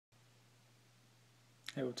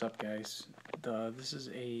Hey, what's up, guys? This is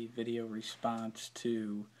a video response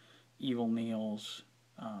to Evil Neil's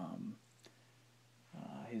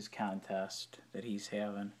his contest that he's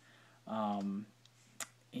having. Um,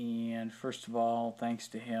 and first of all, thanks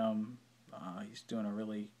to him, he's doing a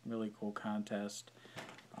really cool contest.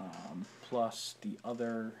 Plus the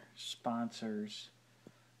other sponsors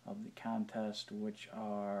of the contest, which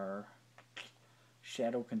are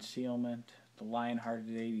Shadow Concealment, the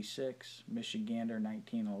Lionhearted 86, Michigander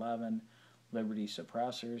 1911, Liberty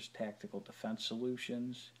Suppressors, Tactical Defense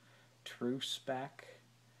Solutions, Tru-Spec,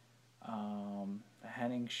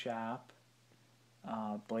 Henning Shop,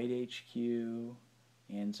 Blade HQ,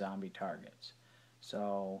 and Zombie Targets.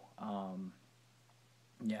 So,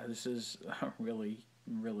 yeah, this is a really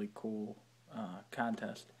cool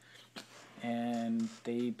contest. And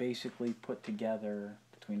they basically put together,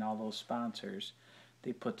 between all those sponsors,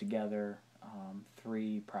 they put together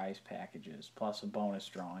 3 prize packages plus a bonus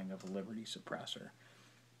drawing of a Liberty Suppressor,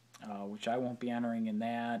 which I won't be entering in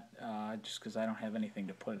that just because I don't have anything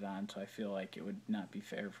to put it on, so I feel like it would not be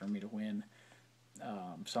fair for me to win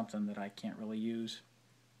something that I can't really use.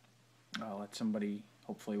 I'll let somebody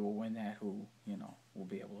hopefully will win that who will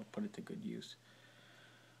be able to put it to good use.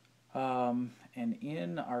 And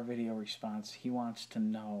in our video response, he wants to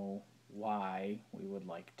know why we would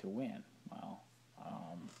like to win. Well,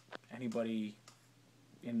 anybody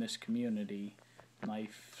in this community,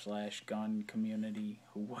 knife/gun community,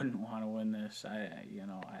 who wouldn't want to win this? I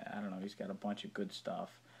don't know. He's got a bunch of good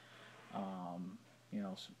stuff. Some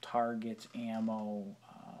targets, ammo,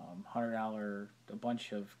 $100, a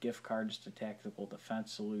bunch of gift cards to Tactical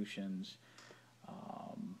Defense Solutions,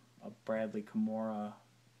 a Bradley Kimura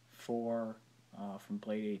 4 from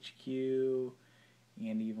Blade HQ,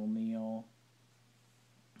 and Evil Neil.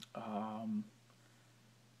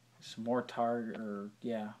 Some more targets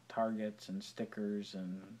and stickers,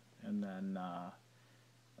 and then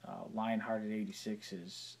Lionhearted 86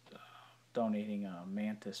 is donating a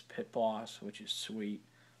Mantis Pit Boss, which is sweet.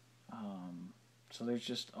 So there's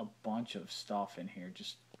just a bunch of stuff in here,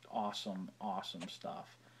 just awesome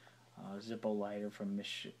stuff. Zippo lighter from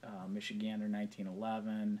Michigander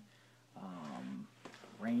 1911,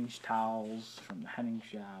 range towels from the Henning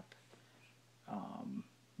Shop,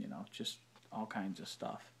 just all kinds of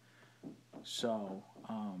stuff. So,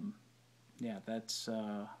 yeah, that's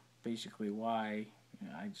basically why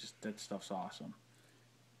that stuff's awesome.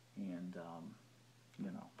 And,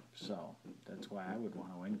 so that's why I would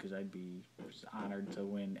want to win, because I'd be honored to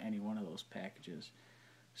win any one of those packages.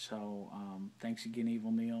 So, thanks again,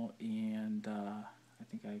 Evil Neil, and I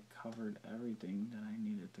think I covered everything that I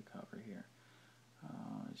needed to cover here.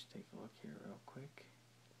 Let's take a look here real quick.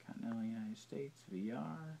 Continental United States,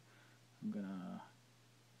 VR. I'm going to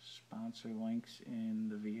sponsor links in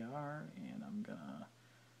the VR, and I'm going to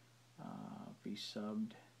be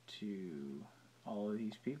subbed to all of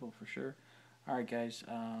these people for sure. Alright, guys,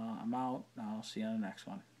 I'm out. I'll see you on the next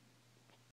one.